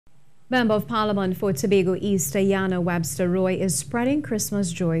Member of Parliament for Tobago East, Ayanna Webster-Roy, is spreading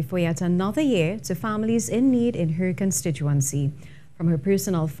Christmas joy for yet another year to families in need in her constituency. From her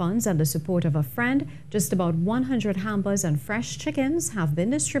personal funds and the support of a friend, just about 100 hampers and fresh chickens have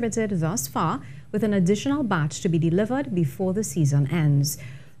been distributed thus far, with an additional batch to be delivered before the season ends.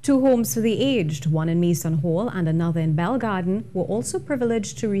 2 homes for the aged, one in Mason Hall and another in Belle Garden, were also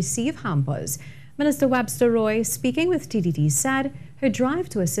privileged to receive hampers. Minister Webster-Roy, speaking with TTT, said her drive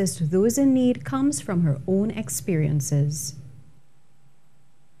to assist those in need comes from her own experiences.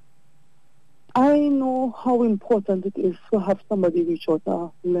 I know how important it is to have somebody reach out a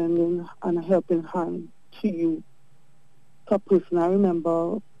lending and a helping hand to you. So personally, I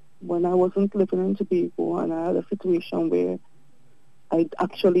remember when I wasn't living in Tobago and I had a situation where I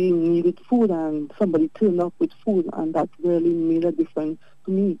actually needed food and somebody turned up with food, and that really made a difference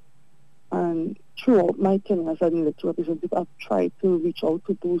to me. And throughout my tenure as an elected representative, I've tried to reach out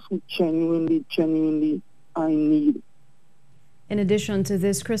to those who genuinely are in need. In addition to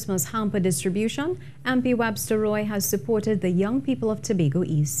this Christmas hamper distribution, MP Webster-Roy has supported the young people of Tobago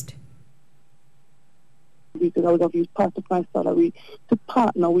East. Because I would have used part of my salary to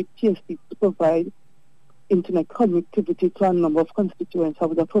partner with TSP to provide internet connectivity to a number of constituents. I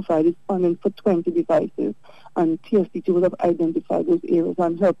would have provided funding for 20 devices, and TSPT would have identified those areas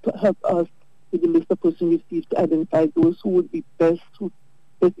and helped us with the list of persons received to identify those who would be best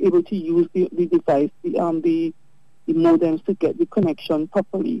able to use the device, the modems to get the connection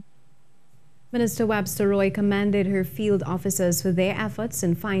properly. Minister Webster-Roy commended her field officers for their efforts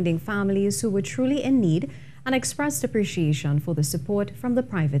in finding families who were truly in need and expressed appreciation for the support from the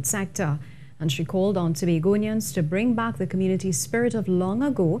private sector. And she called on Tobagonians to bring back the community spirit of long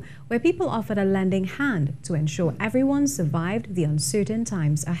ago, where people offered a lending hand to ensure everyone survived the uncertain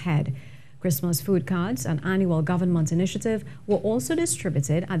times ahead. Christmas food cards, an annual government initiative, were also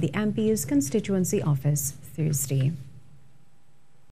distributed at the MP's constituency office Thursday.